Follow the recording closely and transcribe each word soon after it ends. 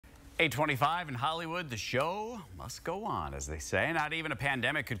8:25 in Hollywood, the show must go on, as they say. Not even a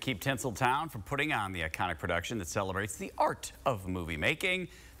pandemic could keep Tinseltown from putting on the iconic production that celebrates the art of movie making,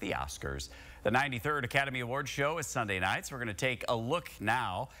 the Oscars. The 93rd Academy Awards show is Sunday night, so we're going to take a look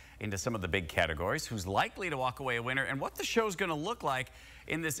now into some of the big categories, who's likely to walk away a winner, and what the show's going to look like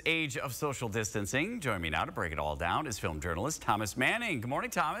in this age of social distancing. Joining me now to break it all down is film journalist Thomas Manning. Good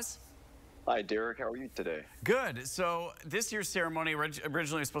morning, Thomas. Hi, Derek. How are you today? Good. So this year's ceremony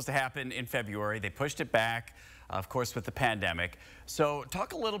originally was supposed to happen in February. They pushed it back, of course, with the pandemic. So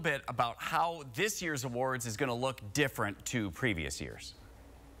talk a little bit about how this year's awards is going to look different to previous years.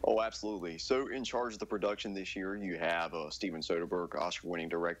 Oh, absolutely. So in charge of the production this year, you have Steven Soderbergh, Oscar-winning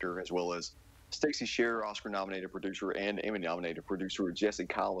director, as well as Stacey Sher, Oscar-nominated producer, and Emmy-nominated producer Jesse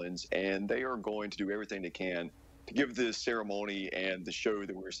Collins, and they are going to do everything they can to give this ceremony and the show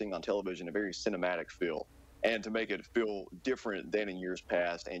that we're seeing on television a very cinematic feel, and to make it feel different than in years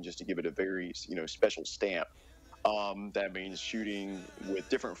past, and just to give it a very special stamp. That means shooting with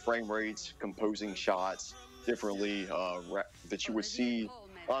different frame rates, composing shots differently that you would see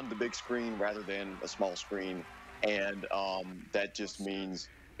on the big screen rather than a small screen, and that just means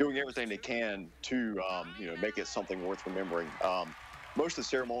doing everything they can to make it something worth remembering. Most of the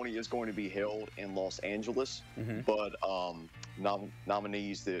ceremony is going to be held in Los Angeles, but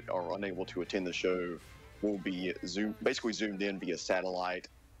nominees that are unable to attend the show will be basically zoomed in via satellite,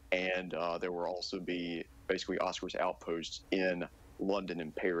 and there will also be basically Oscars outposts in London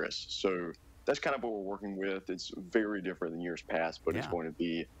and Paris. So that's kind of what we're working with. It's very different than years past, but it's going to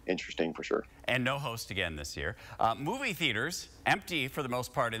be interesting for sure. And no host again this year. Movie theaters empty for the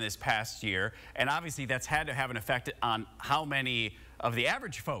most part in this past year, and obviously that's had to have an effect on how many of the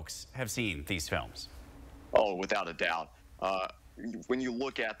average folks have seen these films. Oh, without a doubt. When you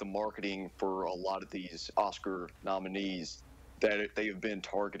look at the marketing for a lot of these Oscar nominees, that they have been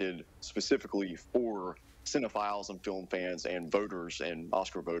targeted specifically for cinephiles and film fans and voters and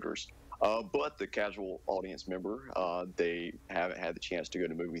Oscar voters. But the casual audience member, they haven't had the chance to go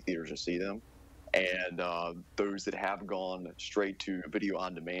to movie theaters and see them. And those that have gone straight to video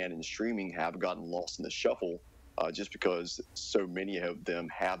on demand and streaming have gotten lost in the shuffle, just because so many of them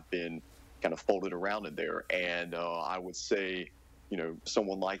have been kind of folded around in there. And I would say,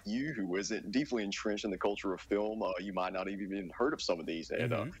 someone like you who isn't deeply entrenched in the culture of film, you might not have even heard of some of these.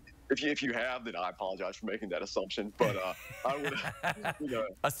 And if you have, then I apologize for making that assumption. But I would,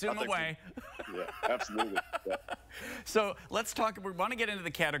 assume away. Yeah, absolutely. Yeah. So let's talk. We want to get into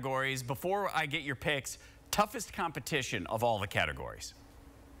the categories. Before I get your picks, toughest competition of all the categories.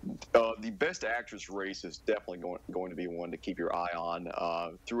 The Best Actress race is definitely going to be one to keep your eye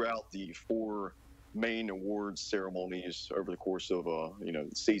on. Throughout the 4 main awards ceremonies over the course of the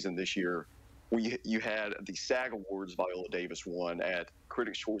season this year, you had the SAG Awards, Viola Davis won. At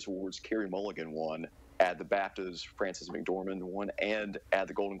Critics' Choice Awards, Carey Mulligan won. At the BAFTAs, Frances McDormand won. And at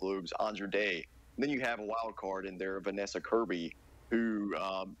the Golden Globes, Andra Day. And then you have a wild card in there, Vanessa Kirby, who,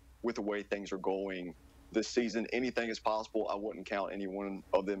 with the way things are going this season, anything is possible. I wouldn't count any one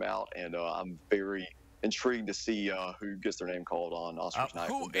of them out, and I'm very intrigued to see who gets their name called on Oscars night.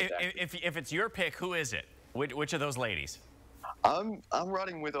 If it's your pick, who is it? Which of those ladies? I'm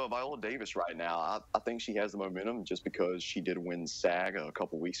riding with Viola Davis right now. I think she has the momentum just because she did win SAG a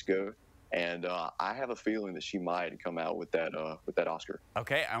couple weeks ago, and I have a feeling that she might come out with that Oscar.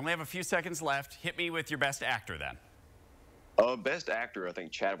 Okay, I only have a few seconds left. Hit me with your Best Actor then. Best Actor, I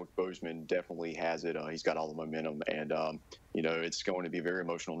think Chadwick Boseman definitely has it. He's got all the momentum, and it's going to be a very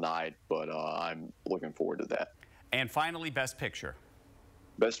emotional night, but I'm looking forward to that. And finally, Best Picture.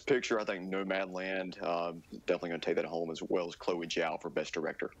 Best Picture, I think Nomadland, definitely going to take that home, as well as Chloe Zhao for Best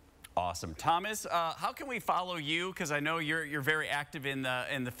Director. Awesome. Thomas, how can we follow you? Because I know you're very active in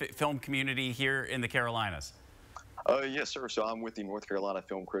the film community here in the Carolinas. Yes, sir. So I'm with the North Carolina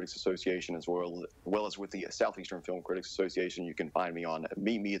Film Critics Association, as well as with the Southeastern Film Critics Association. You can find me on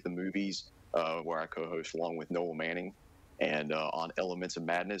Meet Me at the Movies, where I co-host along with Noel Manning, and on Elements of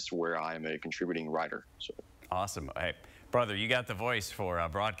Madness, where I am a contributing writer. So. Awesome. Hey, brother, you got the voice for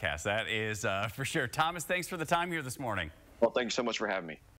broadcast. That is for sure. Thomas, thanks for the time here this morning. Well, thank you so much for having me.